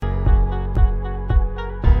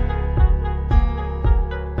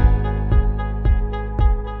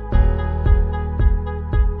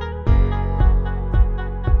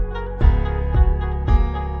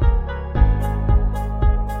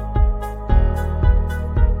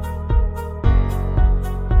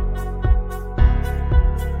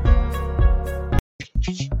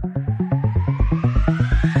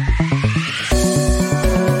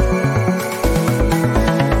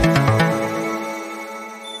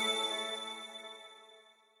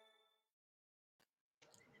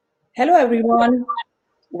Hello, everyone.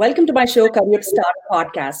 Welcome to my show, Career Start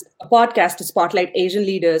Podcast, a podcast to spotlight Asian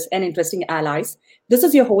leaders and interesting allies. This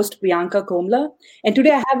is your host, Priyanka Komla. And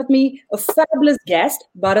today I have with me a fabulous guest,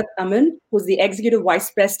 Bharat Amin, who's the Executive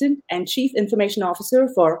Vice President and Chief Information Officer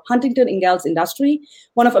for Huntington Ingalls Industry,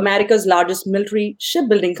 one of America's largest military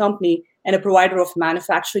shipbuilding company and a provider of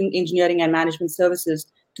manufacturing, engineering, and management services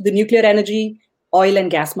to the nuclear energy, oil,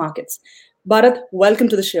 and gas markets. Bharat, welcome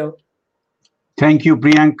to the show. Thank you,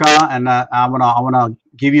 Priyanka, and I wanna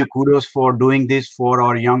give you kudos for doing this for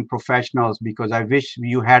our young professionals because I wish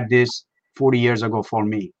you had this 40 years ago for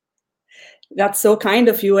me. That's so kind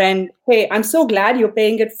of you. And hey, I'm so glad you're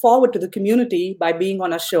paying it forward to the community by being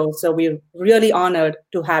on our show. So we're really honored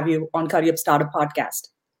to have you on Career Startup Podcast.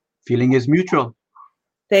 Feeling is mutual.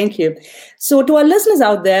 Thank you. So, to our listeners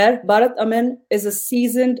out there, Bharat Amin is a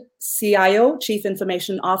seasoned CIO, Chief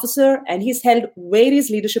Information Officer, and he's held various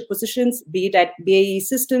leadership positions, be it at BAE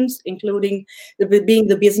Systems, including being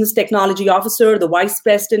the Business Technology Officer, the Vice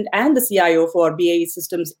President, and the CIO for BAE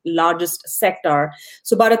Systems' largest sector.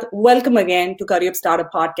 So, Bharat, welcome again to Career Startup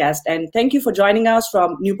Podcast, and thank you for joining us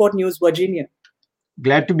from Newport News, Virginia.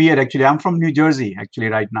 Glad to be here. Actually, I'm from New Jersey. Actually,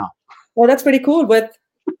 right now. Well, that's pretty cool with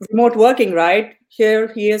remote working, right?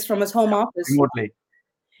 Here he is from his home office. Remotely.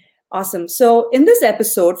 Awesome. So, in this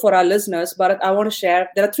episode, for our listeners, Bharat, I want to share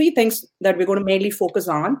there are three things that we're going to mainly focus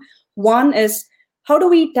on. One is how do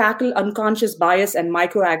we tackle unconscious bias and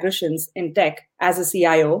microaggressions in tech as a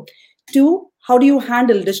CIO? Two, how do you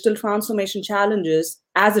handle digital transformation challenges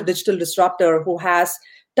as a digital disruptor who has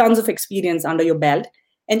tons of experience under your belt?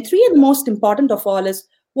 And three, and the most important of all, is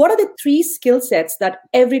what are the three skill sets that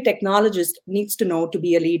every technologist needs to know to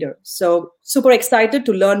be a leader? So, super excited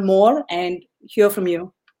to learn more and hear from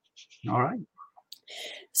you. All right.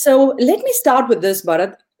 So let me start with this,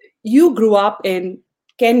 Bharat. You grew up in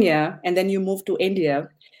Kenya and then you moved to India.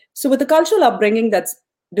 So, with a cultural upbringing that's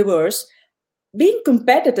diverse, being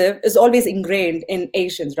competitive is always ingrained in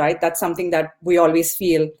Asians, right? That's something that we always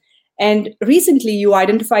feel. And recently, you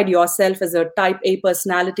identified yourself as a type A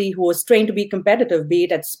personality who was trained to be competitive, be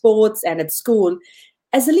it at sports and at school.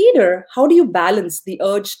 As a leader, how do you balance the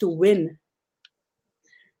urge to win?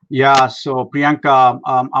 Yeah. So, Priyanka,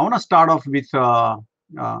 I want to start off with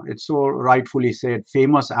it's so rightfully said,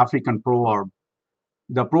 famous African proverb.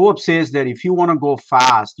 The proverb says that if you want to go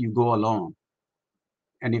fast, you go alone,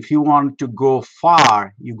 and if you want to go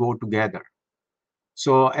far, you go together.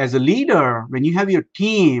 So, as a leader, when you have your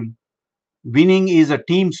team, winning is a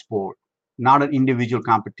team sport, not an individual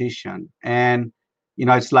competition. And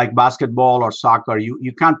it's like basketball or soccer.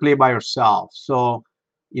 You can't play by yourself. So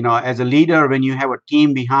as a leader, when you have a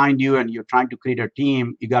team behind you and you're trying to create a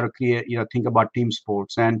team, you got to create, think about team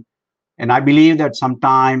sports. And I believe that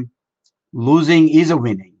sometimes losing is a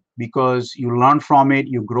winning because you learn from it,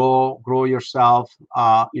 you grow yourself,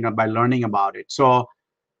 by learning about it. So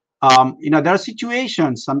there are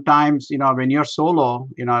situations sometimes, when you're solo,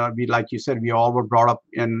 we, like you said, we all were brought up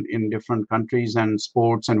in different countries and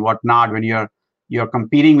sports and whatnot. When you're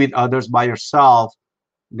competing with others by yourself,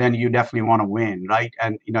 then you definitely want to win, right?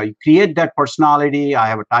 And you create that personality. I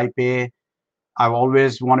have a type A. I've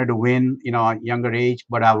always wanted to win, at younger age,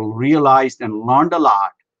 but I've realized and learned a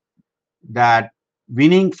lot that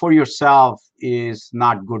winning for yourself is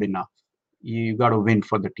not good enough. You got to win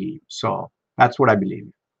for the team. So that's what I believe.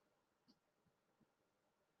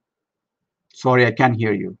 Sorry, I can't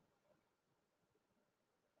hear you.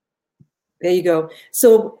 There you go.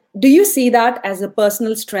 So, do you see that as a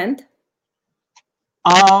personal strength?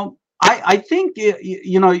 I think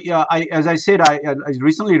yeah, as I said, I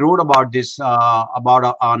recently wrote about this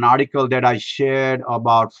about an article that I shared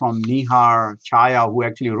about from Nihar Chaya, who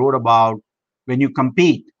actually wrote about when you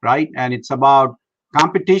compete, right? And it's about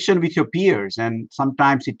competition with your peers, and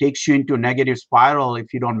sometimes it takes you into a negative spiral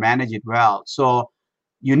if you don't manage it well. So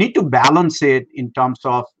you need to balance it in terms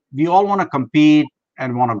of we all want to compete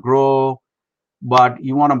and want to grow, but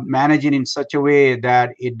you want to manage it in such a way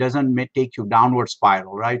that it doesn't take you downward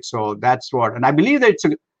spiral, right? So that's what, and I believe that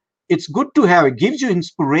it's good to have. It gives you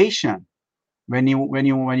inspiration when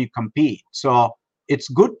you compete. So it's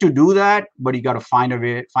good to do that, but you got to find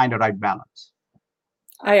the right balance.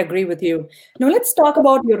 I agree with you. Now, let's talk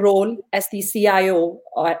about your role as the CIO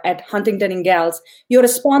at Huntington Ingalls. You're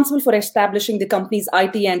responsible for establishing the company's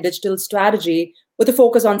IT and digital strategy with a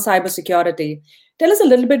focus on cybersecurity. Tell us a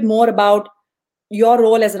little bit more about your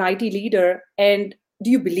role as an IT leader, and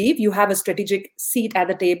do you believe you have a strategic seat at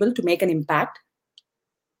the table to make an impact?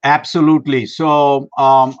 Absolutely. So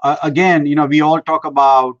again, we all talk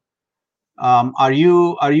about are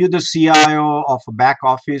you the CIO of a back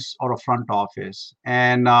office or a front office?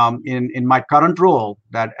 And in my current role,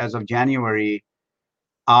 that as of January,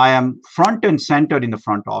 I am front and center in the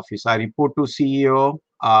front office. I report to CEO.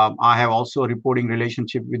 I have also a reporting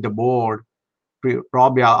relationship with the board.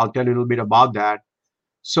 Probably I'll tell you a little bit about that.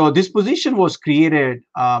 So this position was created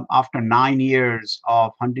after 9 years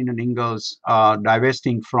of Huntington Ingalls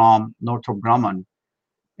divesting from Northrop Grumman.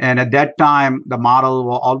 And at that time, the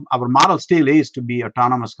model, our model still is to be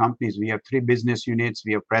autonomous companies. We have 3 business units,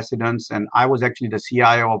 we have presidents, and I was actually the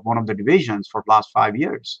CIO of one of the divisions for the last 5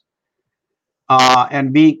 years.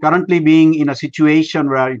 And currently being in a situation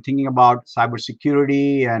where you're thinking about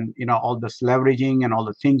cybersecurity and all this leveraging and all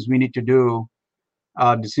the things we need to do,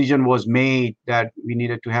 decision was made that we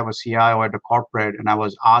needed to have a CIO at the corporate, and I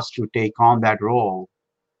was asked to take on that role.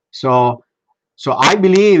 So I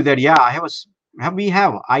believe that we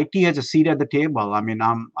have IT has a seat at the table. I mean,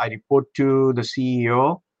 I report to the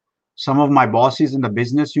CEO. Some of my bosses in the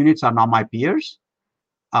business units are now my peers.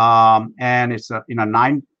 And it's a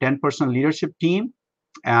 9-10-person leadership team,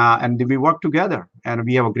 and we work together. And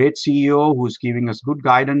we have a great CEO who's giving us good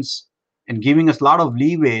guidance and giving us a lot of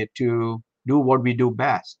leeway to do what we do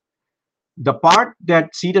best. The part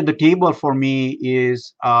that seat at the table for me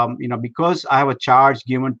is, because I have a charge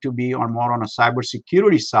given to be more on a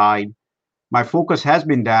cybersecurity side. My focus has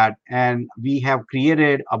been that, and we have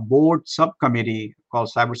created a board subcommittee called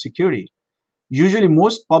cybersecurity. Usually,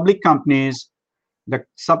 most public companies, the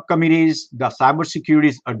subcommittees, the cybersecurity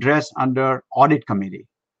is addressed under audit committee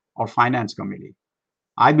or finance committee.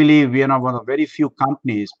 I believe we are one of very few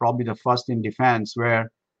companies, probably the first in defense,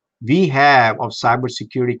 where we have a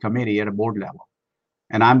cybersecurity committee at a board level.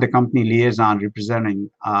 And I'm the company liaison representing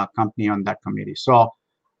a company on that committee. So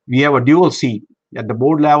we have a dual seat at the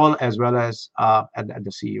board level as well as at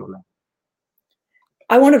the CEO level.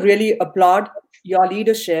 I want to really applaud your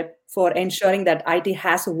leadership for ensuring that IT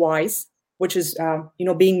has a voice, which is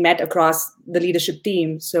being met across the leadership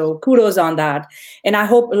team. So kudos on that. And I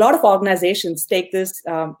hope a lot of organizations take this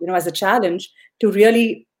as a challenge to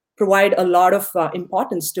really provide a lot of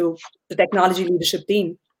importance to the technology leadership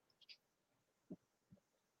team.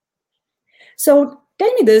 So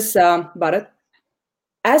tell me this, Bharat.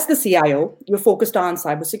 As the CIO, you're focused on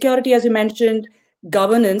cybersecurity, as you mentioned,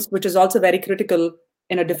 governance, which is also very critical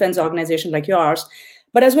in a defense organization like yours,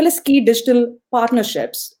 but as well as key digital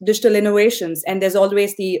partnerships, digital innovations, and there's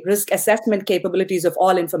always the risk assessment capabilities of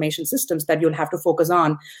all information systems that you'll have to focus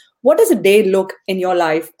on. What does a day look in your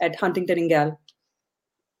life at Huntington Ingalls?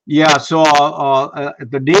 Yeah, so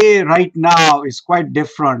the day right now is quite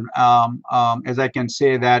different. As I can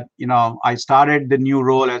say that, I started the new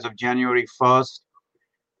role as of January 1st.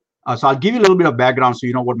 So I'll give you a little bit of background so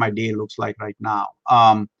you know what my day looks like right now.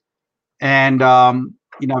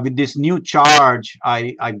 With this new charge,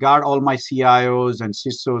 I got all my CIOs and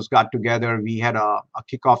CISOs got together. We had a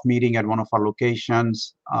kickoff meeting at one of our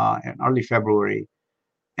locations in early February.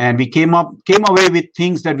 And we came away with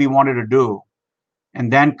things that we wanted to do. And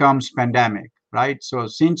then comes pandemic, right? So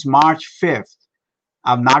since March 5th,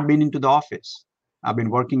 I've not been into the office. I've been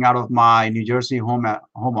working out of my New Jersey home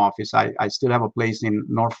office. I still have a place in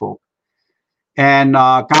Norfolk. And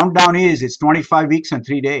countdown it's 25 weeks and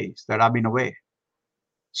 3 days that I've been away.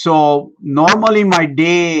 So normally my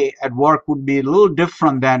day at work would be a little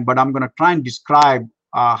different then, but I'm going to try and describe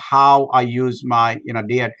how I use my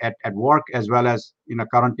day at work as well as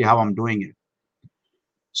currently how I'm doing it.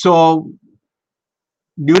 So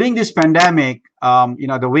during this pandemic,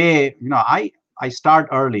 the way I start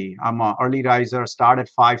early. I'm an early riser. Start at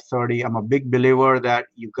 5:30. I'm a big believer that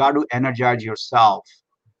you got to energize yourself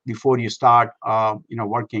before you start,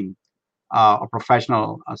 working a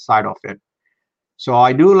professional side of it. So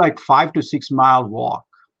I do like 5 to 6 mile walk,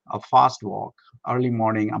 a fast walk, early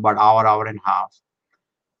morning, about hour and a half.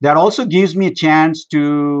 That also gives me a chance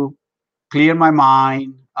to clear my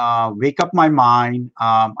mind, wake up my mind.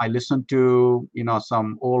 I listen to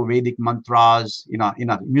some old Vedic mantras, in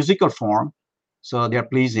a musical form, so they're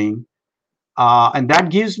pleasing, and that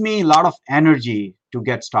gives me a lot of energy to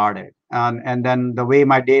get started. And then the way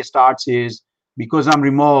my day starts is, because I'm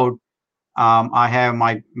remote, I have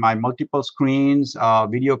my multiple screens,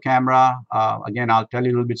 video camera. Again, I'll tell you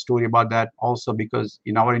a little bit story about that also, because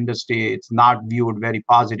in our industry, it's not viewed very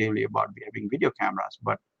positively about having video cameras,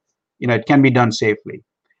 but it can be done safely.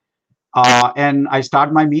 And I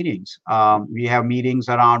start my meetings. We have meetings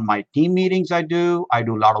around my team meetings. I do a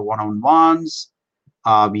lot of one-on-ones.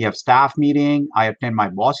 We have staff meeting. I attend my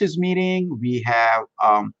boss's meeting. We have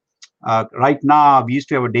right now, we used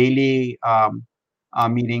to have a daily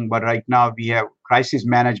meeting, but right now we have crisis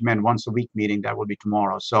management once a week meeting. That will be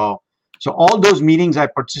tomorrow. So So all those meetings I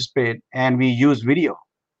participate, and we use video.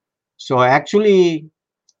 So actually,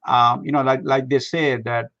 like they say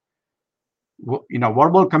that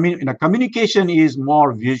communication is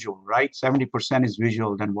more visual, right? 70% is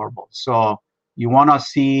visual than verbal. So you want to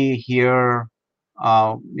see, hear,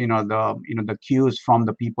 the cues from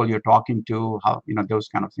the people you're talking to, how, those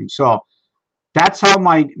kind of things. So that's how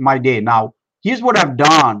my day. Now, here's what I've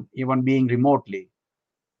done, even being remotely.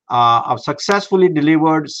 I've successfully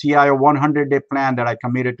delivered CIO 100-day plan that I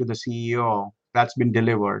committed to the CEO. That's been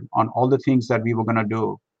delivered on all the things that we were going to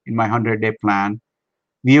do in my 100-day plan.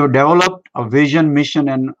 We have developed a vision, mission,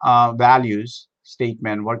 and values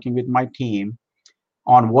statement, working with my team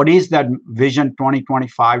on what is that vision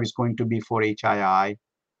 2025 is going to be for HII,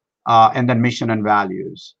 and then mission and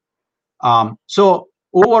values. So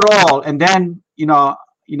overall, and then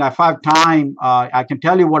if I have time, I can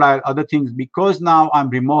tell you what other things, because now I'm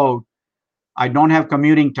remote. I don't have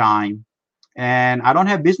commuting time, and I don't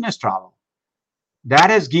have business travel.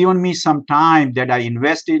 That has given me some time that I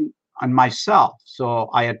invested on myself. So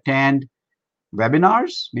I attend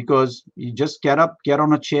webinars, because you just get up, get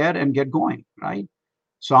on a chair, and get going, right?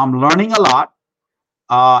 So I'm learning a lot.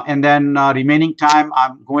 And then remaining time,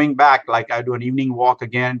 I'm going back, like I do an evening walk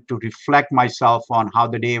again to reflect myself on how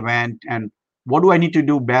the day went and what do I need to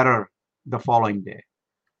do better the following day.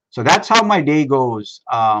 So that's how my day goes.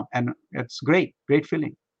 And it's great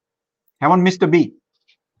feeling. Haven't missed a beat.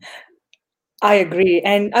 I agree.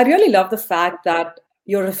 And I really love the fact that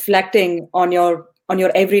you're reflecting on your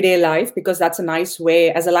everyday life, because that's a nice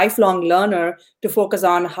way as a lifelong learner to focus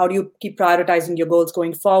on how do you keep prioritizing your goals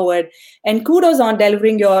going forward. And kudos on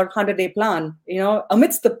delivering your 100-day plan.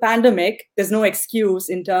 Amidst the pandemic, there's no excuse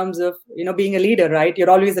in terms of, being a leader, right? You're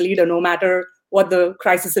always a leader, no matter what the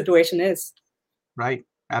crisis situation is. Right.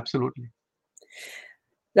 Absolutely.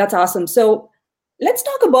 That's awesome. So let's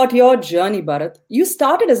talk about your journey, Bharat. You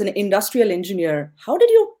started as an industrial engineer. How did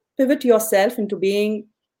you pivot yourself into being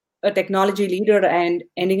a technology leader and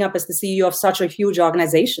ending up as the CEO of such a huge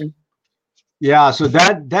organization? Yeah, so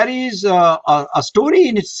that is a story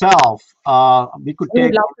in itself. We could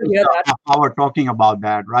take an hour talking about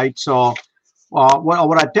that, right? So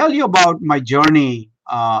what I tell you about my journey,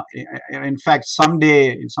 in fact,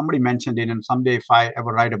 someday, somebody mentioned it, and someday if I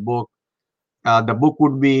ever write a book,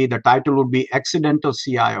 the title would be Accidental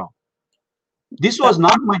CIO. This was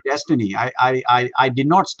not my destiny. I did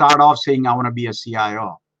not start off saying I want to be a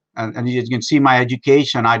CIO. And you can see my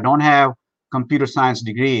education. I don't have computer science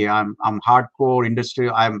degree. I'm hardcore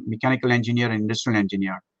industrial. I'm mechanical engineer and industrial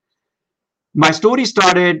engineer. My story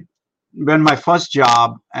started when my first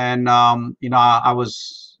job, and I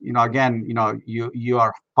was, again,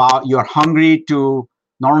 you're hungry to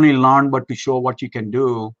not only learn but to show what you can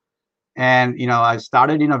do. And I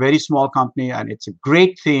started in a very small company, and it's a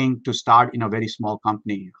great thing to start in a very small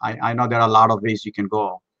company. I know there are a lot of ways you can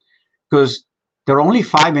go, because there were only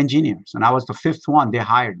 5 engineers, and I was the 5th one. They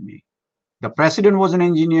hired me. The president was an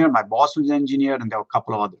engineer, my boss was an engineer, and there were a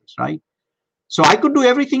couple of others, right? So I could do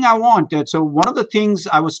everything I wanted. So one of the things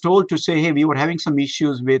I was told to say, hey, we were having some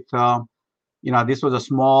issues with, this was a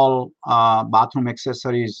small bathroom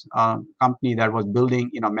accessories company that was building,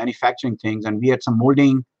 manufacturing things, and we had some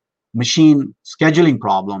molding machine scheduling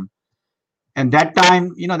problem. And that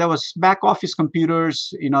time, there was back office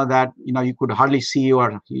computers, that, you could hardly see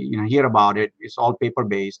or, hear about it. It's all paper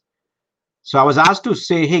based. So I was asked to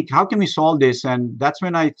say, hey, how can we solve this? And that's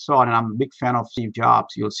when I saw, and I'm a big fan of Steve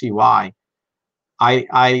Jobs. You'll see why.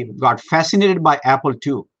 I got fascinated by Apple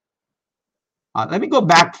II. Let me go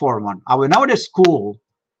back for one. When I was at school,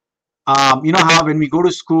 you know how when we go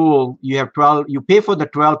to school, you pay for the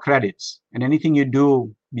 12 credits, and anything you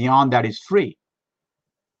do beyond that is free.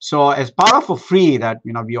 So as part of a free that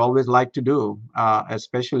we always like to do,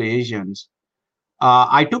 especially Asians,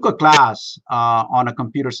 I took a class on a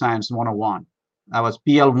computer science 101. That was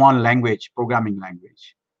PL1 language, programming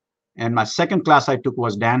language. And my second class I took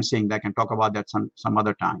was dancing. I can talk about that some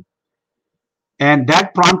other time. And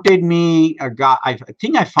that prompted me, I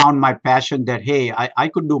think I found my passion that, hey, I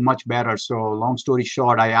could do much better. So long story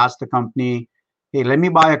short, I asked the company, hey, let me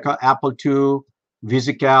buy a Apple II,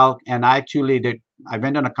 VisiCalc. And I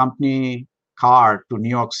went on a company car to New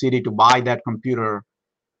York City to buy that computer,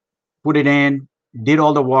 put it in, did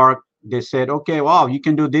all the work. They said, okay, wow, you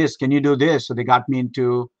can do this. Can you do this? So they got me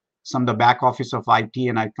into some of the back office of IT,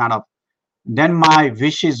 and I then my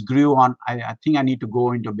wishes grew on, I think I need to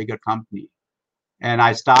go into a bigger company. And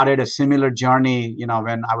I started a similar journey,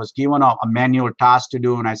 when I was given a manual task to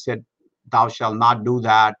do, and I said, thou shalt not do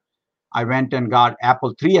that. I went and got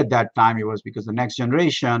Apple III at that time. It was because the next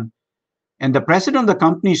generation. And the president of the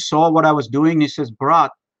company saw what I was doing. He says, Bharat,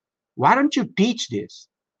 why don't you teach this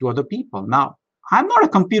to other people? Now, I'm not a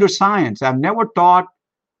computer science. I've never taught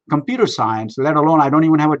computer science, let alone I don't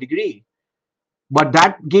even have a degree. But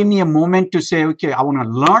that gave me a moment to say, okay, I want to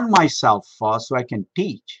learn myself first so I can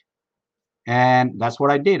teach. And that's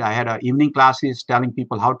what I did. I had evening classes telling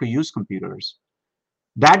people how to use computers.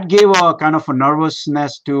 That gave a kind of a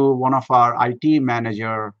nervousness to one of our IT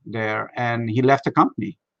manager there, and he left the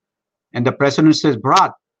company. And the president says,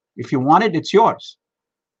 Bharat, if you want it, it's yours.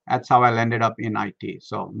 That's how I ended up in IT.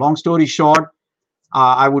 So long story short,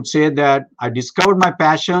 I would say that I discovered my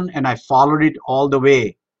passion and I followed it all the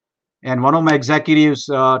way. And one of my executives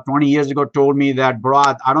 20 years ago told me that,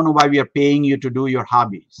 Bharat, I don't know why we are paying you to do your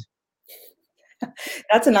hobbies.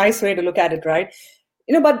 That's a nice way to look at it, right?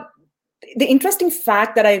 But the interesting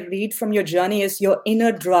fact that I read from your journey is your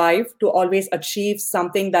inner drive to always achieve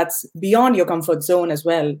something that's beyond your comfort zone as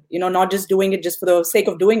well. Not just doing it just for the sake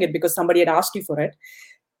of doing it because somebody had asked you for it,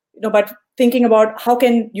 but thinking about how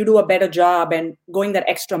can you do a better job and going that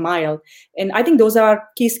extra mile. And I think those are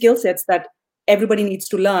key skill sets that everybody needs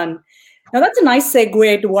to learn. Now, that's a nice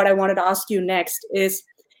segue to what I wanted to ask you next is,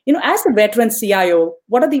 as a veteran CIO,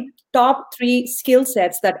 what are the top 3 skill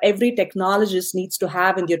sets that every technologist needs to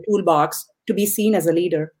have in their toolbox to be seen as a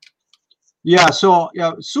leader? Yeah, so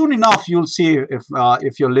soon enough, you'll see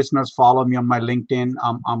if your listeners follow me on my LinkedIn,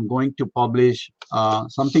 I'm going to publish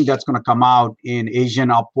something that's going to come out in Asian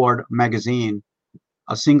Upward magazine,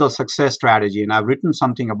 a single success strategy. And I've written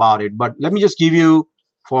something about it. But let me just give you,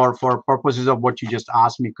 for purposes of what you just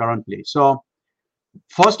asked me currently. So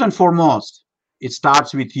first and foremost, it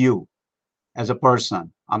starts with you as a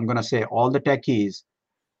person. I'm going to say all the techies,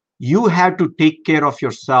 you have to take care of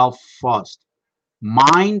yourself first,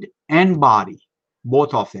 mind and body,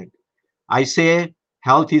 both of it. I say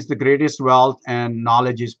health is the greatest wealth and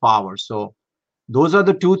knowledge is power. So those are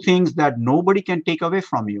the 2 things that nobody can take away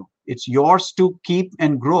from you. It's yours to keep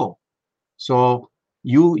and grow. So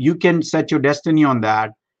you can set your destiny on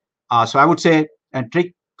that. So I would say, and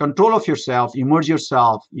take control of yourself, immerse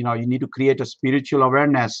yourself. You need to create a spiritual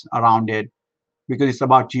awareness around it because it's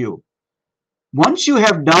about you. Once you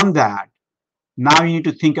have done that, now you need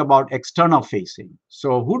to think about external facing.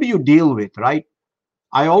 So who do you deal with, right?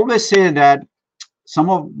 I always say that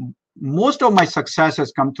most of my success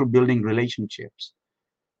has come through building relationships.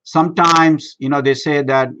 Sometimes, they say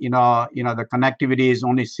that, the connectivity is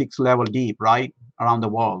only 6 level deep, right? Around the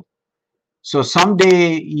world. So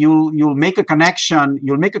someday you'll make a connection.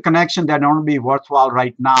 You'll make a connection that won't be worthwhile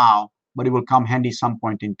right now, but it will come handy some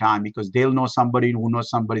point in time because they'll know somebody who knows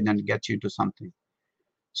somebody, then get you to something.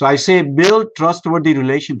 So I say build trustworthy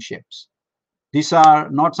relationships. These are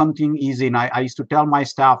not something easy. And I used to tell my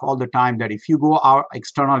staff all the time that if you go out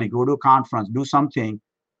externally, go to a conference, do something,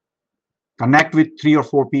 connect with 3 or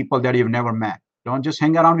 4 people that you've never met. Don't just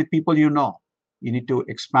hang around with people you know. You need to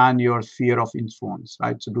expand your sphere of influence,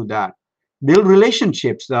 right? So do that. Build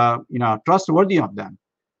relationships, trustworthy of them,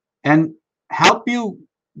 and help you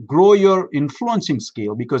grow your influencing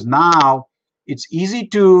skill, because now it's easy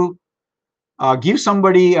to give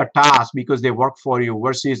somebody a task because they work for you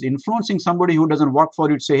versus influencing somebody who doesn't work for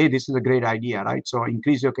you to say, hey, this is a great idea, right? So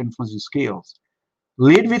increase your influencing skills.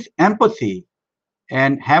 Lead with empathy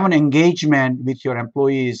and have an engagement with your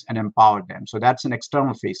employees and empower them. So that's an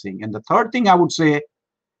external facing. And the third thing I would say,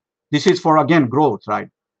 this is for, again, growth, right?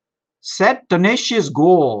 Set tenacious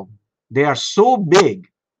goals. They are so big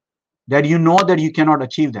that you know that you cannot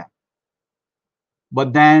achieve them.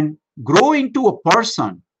 But then grow into a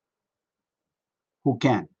person who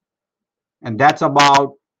can. And that's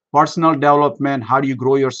about personal development. How do you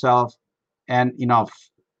grow yourself? And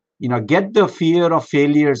get the fear of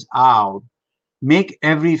failures out. Make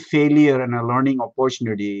every failure a learning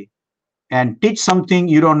opportunity, and teach something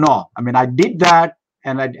you don't know. I mean, I did that,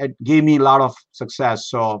 and it gave me a lot of success.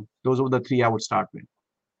 So those were the 3 I would start with.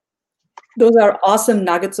 Those are awesome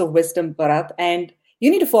nuggets of wisdom, Bharat. And you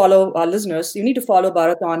need to follow our listeners. You need to follow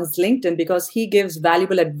Bharat on his LinkedIn because he gives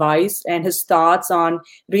valuable advice and his thoughts on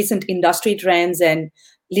recent industry trends and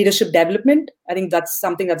leadership development. I think that's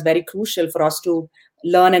something that's very crucial for us to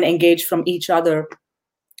learn and engage from each other.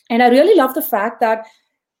 And I really love the fact that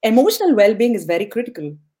emotional well-being is very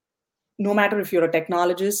critical. No matter if you're a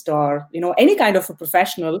technologist or, any kind of a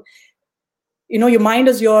professional, your mind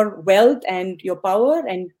is your wealth and your power,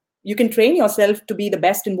 and you can train yourself to be the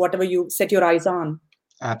best in whatever you set your eyes on.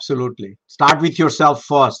 Absolutely. Start with yourself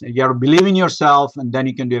first. You got to believe in yourself, and then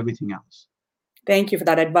you can do everything else. Thank you for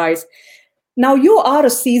that advice. Now, you are a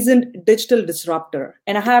seasoned digital disruptor,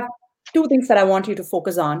 and I have 2 things that I want you to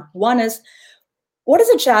focus on. One is, What is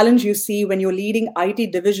a challenge you see when you're leading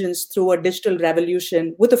IT divisions through a digital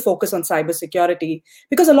revolution with a focus on cybersecurity?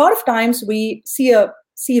 Because a lot of times we see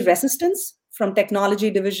resistance from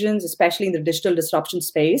technology divisions, especially in the digital disruption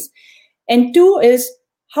space. And two is,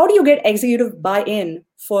 how do you get executive buy-in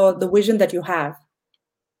for the vision that you have?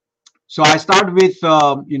 So I start with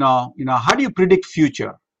how do you predict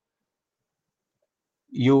future?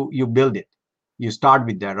 You build it. You start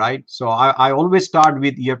with that, right? So I always start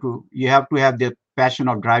with you have to have the passion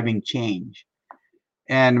of driving change.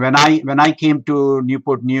 And when I came to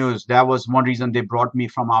Newport News, that was one reason they brought me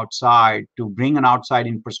from outside, to bring an outside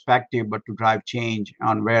in perspective, but to drive change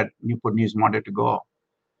on where Newport News wanted to go.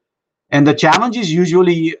 And the challenges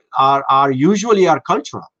usually are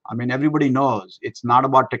cultural. I mean, everybody knows it's not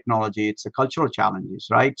about technology; it's the cultural challenges,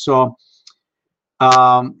 right? So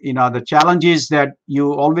the challenges that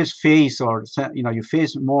you always face, or you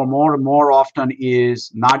face more often,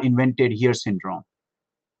 is not invented here syndrome.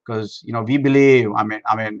 Because we believe, I'm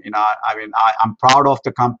proud of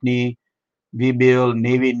the company. We build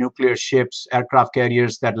Navy nuclear ships, aircraft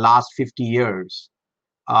carriers that last 50 years,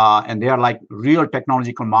 and they are like real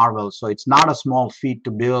technological marvels. So it's not a small feat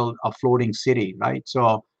to build a floating city, right?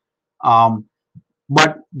 So um,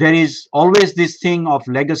 but there is always this thing of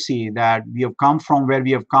legacy, that we have come from where we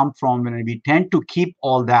have come from, and we tend to keep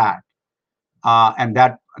all that, and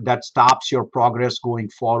that stops your progress going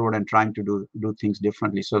forward and trying to do things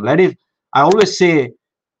differently. So I always say,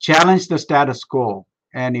 challenge the status quo,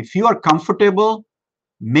 and if you are comfortable,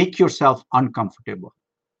 make yourself uncomfortable,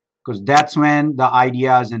 because that's when the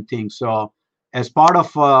ideas and things. So as part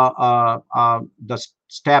of the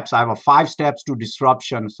steps, I have 5 steps to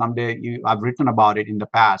disruption. Someday I've written about it in the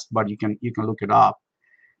past, but you can look it up.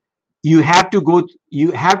 You have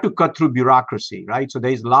to cut through bureaucracy, right? So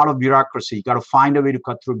there's a lot of bureaucracy. You got to find a way to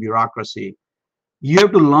cut through bureaucracy. You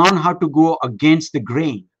have to learn how to go against the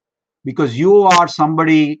grain, because you are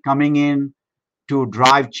somebody coming in to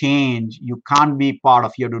drive change. You can't be part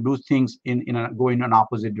of. You have to do things go in an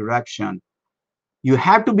opposite direction. You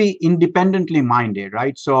have to be independently minded,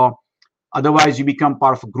 right? So otherwise you become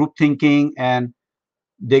part of a group thinking, and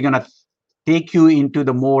they're going to take you into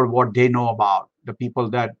the more what they know about, the people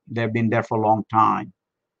that they've been there for a long time.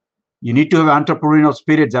 You need to have entrepreneurial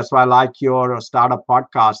spirits. That's why I like your startup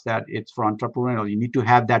podcast, that it's for entrepreneurial. You need to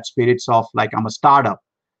have that spirits of, like, I'm a startup.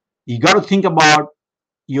 You got to think about,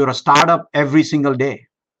 you're a startup every single day.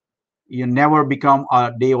 You never become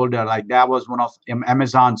a day older. Like, that was one of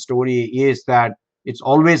Amazon's story, is that it's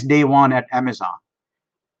always day one at Amazon.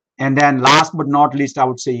 And then last but not least, I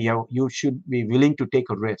would say you should be willing to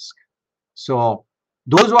take a risk. So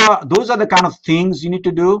those are the kind of things you need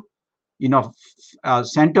to do.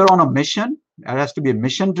 Center on a mission. It has to be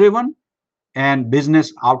mission driven and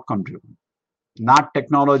business outcome driven, not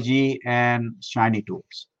technology and shiny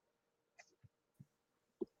tools.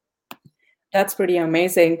 That's pretty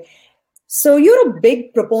amazing. So you're a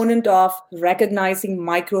big proponent of recognizing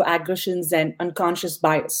microaggressions and unconscious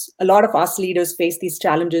bias. A lot of us leaders face these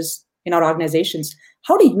challenges in our organizations.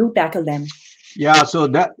 How do you tackle them? Yeah, so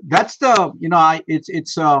that's the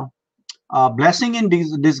it's a blessing in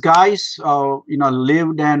disguise.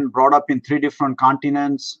 Lived and brought up in 3 different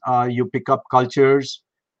continents. You pick up cultures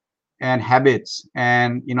and habits,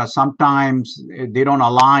 and sometimes they don't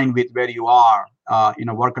align with where you are in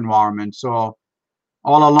a work environment. So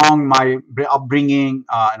all along my upbringing,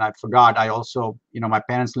 and I forgot, I also, my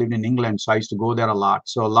parents lived in England, so I used to go there a lot.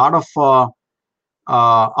 So a lot of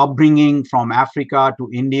upbringing from Africa to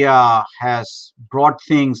India has brought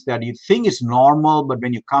things that you think is normal, but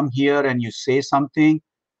when you come here and you say something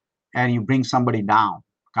and you bring somebody down,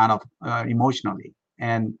 kind of emotionally,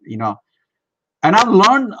 and I've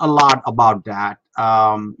learned a lot about that,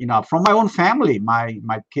 from my own family.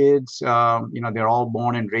 My kids, they're all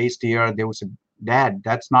born and raised here. They would say, Dad,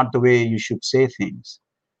 that's not the way you should say things.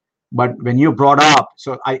 But when you're brought up,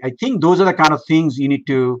 so I think those are the kind of things you need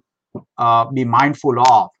to be mindful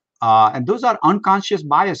of. And those are unconscious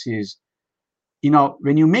biases.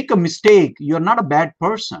 When you make a mistake, you're not a bad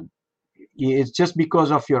person. It's just because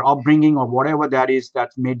of your upbringing or whatever that is that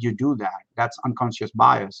made you do that. That's unconscious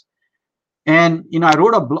bias. And I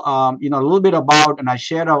wrote a little bit about, and I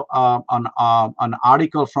shared an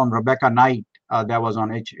article from Rebecca Knight that was on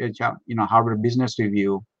Harvard Business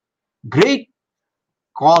Review. Great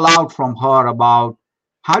call out from her about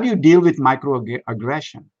how do you deal with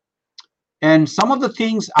microaggression. And some of the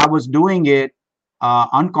things I was doing it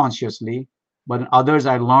unconsciously, but others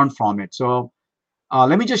I learned from it. So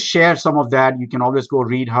let me just share some of that. You can always go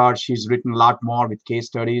read her. She's written a lot more with case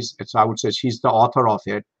studies. So I would say she's the author of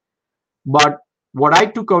it. But what I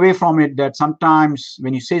took away from it, that sometimes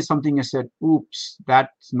when you say something, I said, oops, that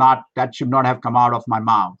should not have come out of my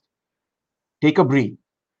mouth. Take a breath,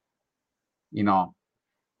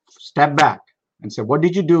 step back and say, what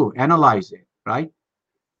did you do? Analyze it, right?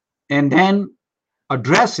 And then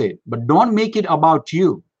address it, but don't make it about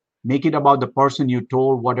you. Make it about the person you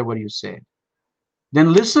told whatever you said.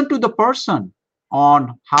 Then listen to the person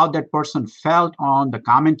on how that person felt on the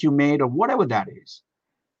comment you made or whatever that is.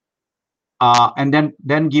 And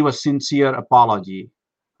then give a sincere apology.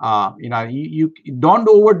 You don't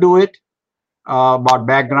overdo it about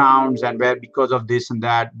backgrounds and where because of this and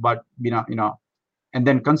that, but and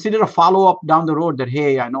then consider a follow-up down the road that,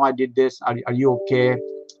 hey, I know I did this. Are you okay?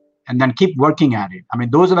 And then keep working at it. I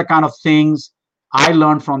mean, those are the kind of things I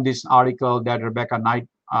learned from this article that Rebecca Knight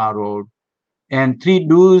wrote. And 3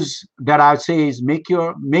 do's that I would say is make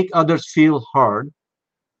others feel heard,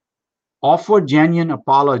 offer genuine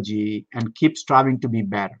apology, and keep striving to be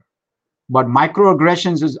better. But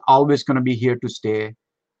microaggressions is always going to be here to stay.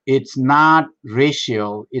 It's not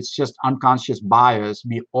racial. It's just unconscious bias.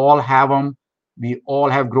 We all have them. We all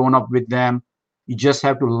have grown up with them. You just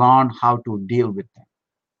have to learn how to deal with them.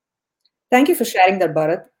 Thank you for sharing that,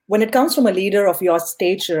 Bharat. When it comes from a leader of your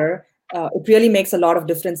stature, it really makes a lot of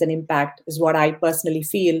difference and impact, is what I personally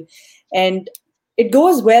feel. And it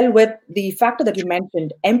goes well with the factor that you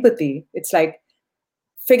mentioned, empathy. It's like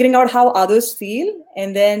figuring out how others feel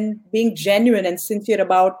and then being genuine and sincere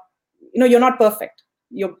about, you're not perfect.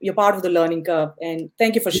 You're part of the learning curve. And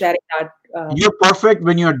thank you for sharing that. You're perfect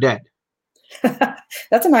when you're dead.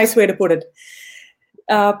 That's a nice way to put it.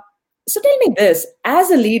 So tell me this,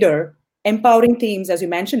 as a leader, empowering teams, as you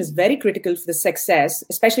mentioned, is very critical for the success,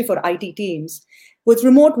 especially for IT teams. With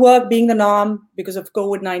remote work being the norm because of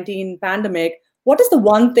COVID-19 pandemic, what is the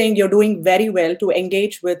one thing you're doing very well to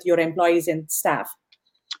engage with your employees and staff?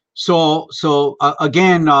 So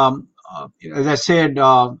again, as I said,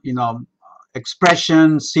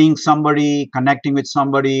 expression, seeing somebody, connecting with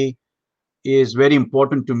somebody is very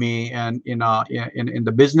important to me. And in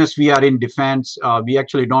the business we are in, defense, we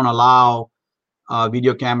actually don't allow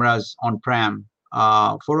video cameras on-prem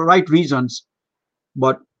for the right reasons.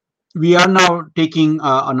 But we are now taking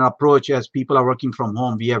an approach as people are working from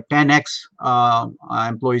home. We have 10x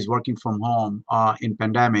employees working from home in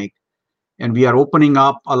pandemic. And we are opening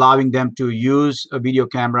up, allowing them to use video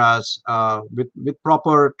cameras with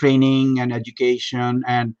proper training and education.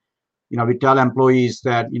 And we tell employees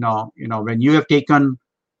that when you have taken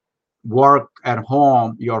work at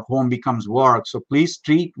home, your home becomes work. So please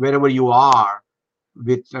treat wherever you are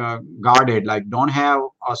with guarded. Like, don't have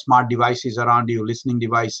smart devices around you, listening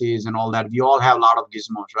devices and all that. We all have a lot of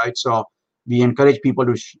gizmos, right? So we encourage people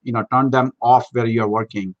to turn them off where you're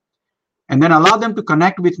working. And then allow them to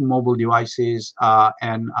connect with mobile devices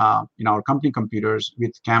and our company computers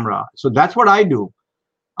with camera. So that's what I do.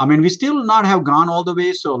 I mean, we still not have gone all the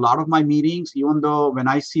way. So a lot of my meetings, even though when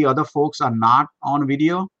I see other folks are not on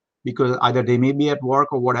video because either they may be at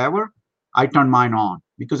work or whatever, I turn mine on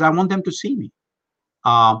because I want them to see me.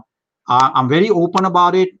 I'm very open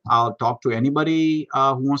about it. I'll talk to anybody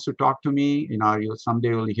who wants to talk to me. Someday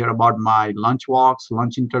you'll hear about my lunch walks,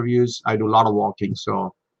 lunch interviews. I do a lot of walking.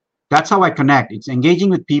 So that's how I connect. It's engaging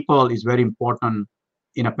with people is very important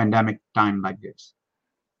in a pandemic time like this.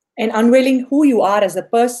 And unveiling who you are as a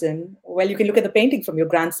person, well, you can look at the painting from your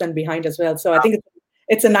grandson behind as well. So I think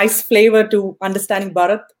it's a nice flavor to understanding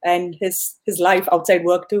Bharat and his life outside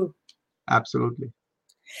work too. Absolutely.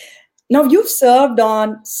 Now, you've served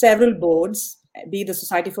on several boards, be the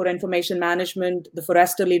Society for Information Management, the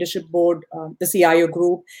Forrester Leadership Board, the CIO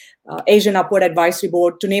Group, Asian Upward Advisory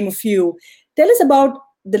Board, to name a few. Tell us about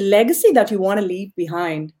the legacy that you want to leave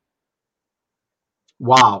behind.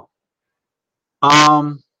 Wow.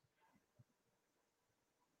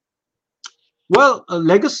 Well, a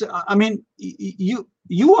legacy, I mean,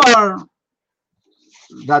 you are,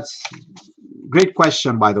 that's great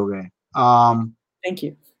question, by the way. Thank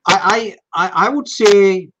you. I would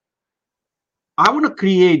say I want to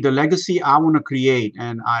create the legacy I want to create.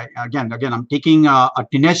 And again, I'm taking a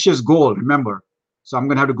tenacious goal, remember. So I'm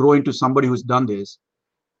going to have to grow into somebody who's done this.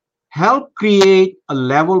 Help create a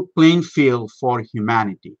level playing field for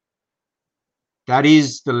humanity. That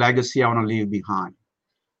is the legacy I want to leave behind.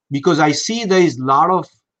 Because I see there is a lot of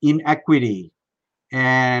inequity.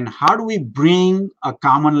 And how do we bring a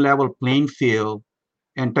common level playing field?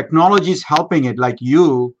 And technology is helping it. Like this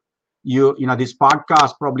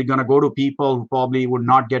podcast probably going to go to people who probably would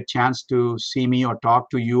not get chance to see me or talk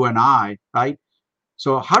to you and I, right?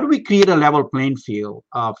 So how do we create a level playing field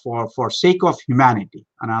for sake of humanity?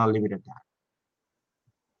 And I'll leave it at that.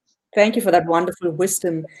 Thank you for that wonderful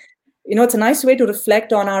wisdom. it's a nice way to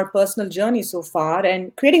reflect on our personal journey so far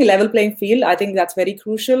and creating a level playing field. I think that's very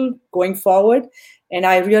crucial going forward. And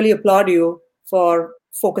I really applaud you for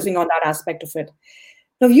focusing on that aspect of it.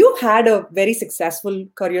 Now, you've had a very successful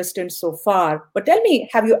career stint so far, but tell me,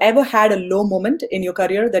 have you ever had a low moment in your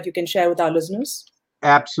career that you can share with our listeners?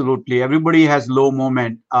 Absolutely. Everybody has low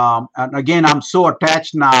moment. And again, I'm so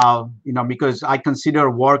attached now, because I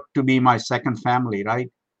consider work to be my second family,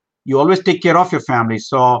 right? You always take care of your family.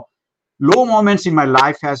 So low moments in my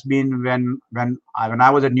life has been when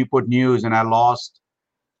I was at Newport News and now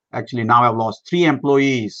I've lost 3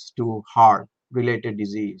 employees to heart related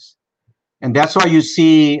disease. And that's why you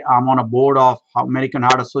see I'm on a board of American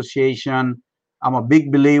Heart Association. I'm a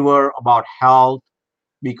big believer about health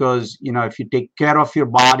because, if you take care of your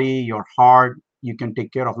body, your heart, you can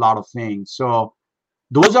take care of a lot of things. So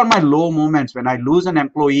those are my low moments. When I lose an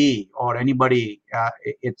employee or anybody,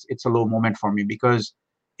 it's a low moment for me, because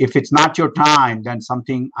if it's not your time, then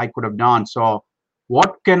something I could have done. So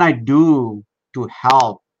what can I do to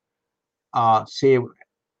help save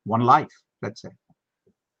one life, let's say?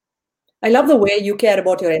 I love the way you care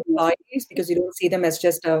about your employees because you don't see them as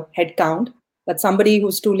just a head count, but somebody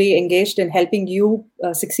who's truly engaged in helping you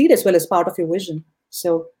succeed as well as part of your vision.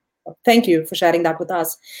 So thank you for sharing that with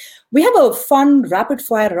us. We have a fun rapid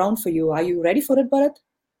fire round for you. Are you ready for it, Bharat?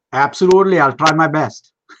 Absolutely. I'll try my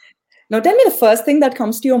best. Now tell me the first thing that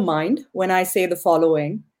comes to your mind when I say the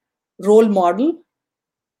following: role model.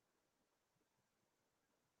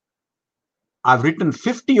 I've written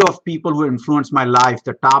 50 of people who influenced my life.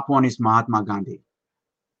 The top one is Mahatma Gandhi.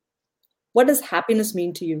 What does happiness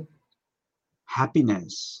mean to you?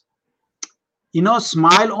 Happiness.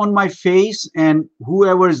 Smile on my face and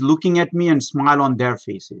whoever is looking at me, and smile on their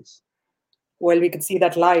faces. Well, we could see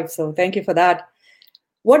that live, so thank you for that.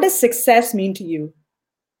 What does success mean to you?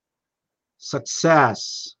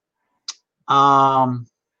 Success.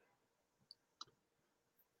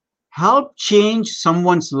 Help change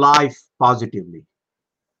someone's life positively.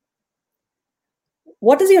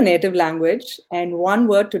 What is your native language and one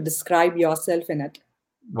word to describe yourself in it?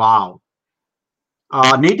 Wow.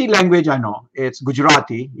 Native language, I know. It's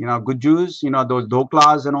Gujarati, Gujus, those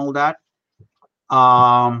doklas and all that.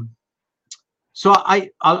 So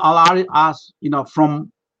I'll ask,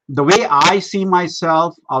 from the way I see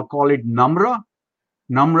myself, I'll call it Namra.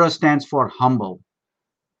 Namra stands for humble.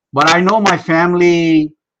 But I know my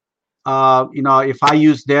family, if I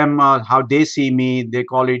use them, how they see me, they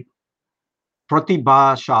call it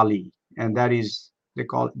Pratibhashali, and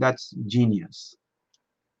that's genius.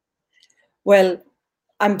 Well,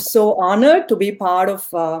 I'm so honored to be part of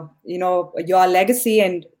your legacy,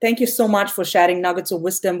 and thank you so much for sharing nuggets of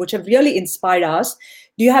wisdom which have really inspired us.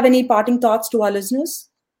 Do you have any parting thoughts to our listeners?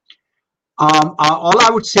 All I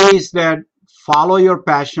would say is that follow your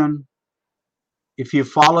passion. If you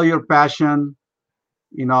follow your passion,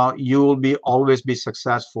 you will always be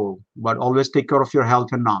successful, but always take care of your health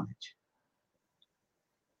and knowledge.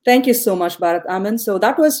 Thank you so much, Bharat Aman. So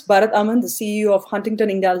that was Bharat Aman, the CEO of Huntington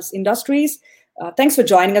Ingalls Industries. Thanks for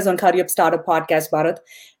joining us on Career Up Startup Podcast, Bharat.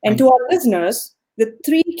 And to our listeners, the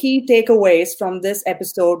 3 key takeaways from this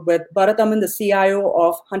episode with Bharat Aman, the CIO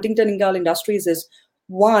of Huntington Ingalls Industries is: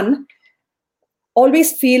 1,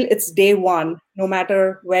 always feel it's day one, no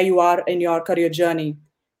matter where you are in your career journey.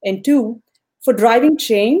 And 2, for driving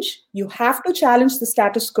change, you have to challenge the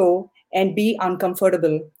status quo and be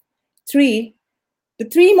uncomfortable. 3, the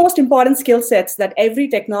 3 most important skill sets that every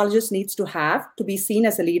technologist needs to have to be seen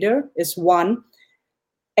as a leader is: 1,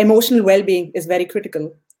 emotional well-being is very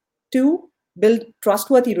critical. 2, build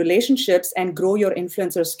trustworthy relationships and grow your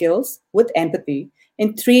influencer skills with empathy.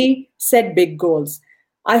 And 3, set big goals.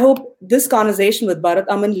 I hope this conversation with Bharat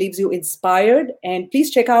Aman leaves you inspired, and please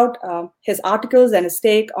check out his articles and his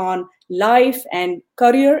take on life and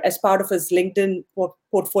career as part of his LinkedIn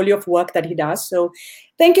portfolio of work that he does. So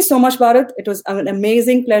thank you so much, Bharat. It was an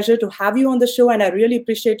amazing pleasure to have you on the show, and I really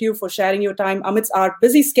appreciate you for sharing your time amidst our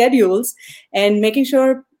busy schedules and making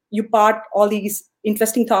sure you part all these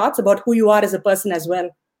interesting thoughts about who you are as a person as well.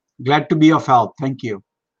 Glad to be of help. Thank you.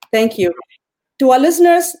 Thank you. To our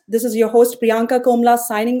listeners, this is your host, Priyanka Komla,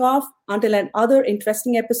 signing off. Until another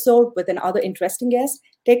interesting episode with another interesting guest,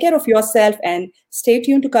 take care of yourself and stay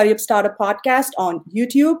tuned to Career Up Startup Podcast on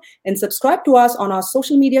YouTube, and subscribe to us on our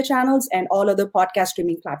social media channels and all other podcast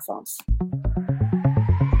streaming platforms.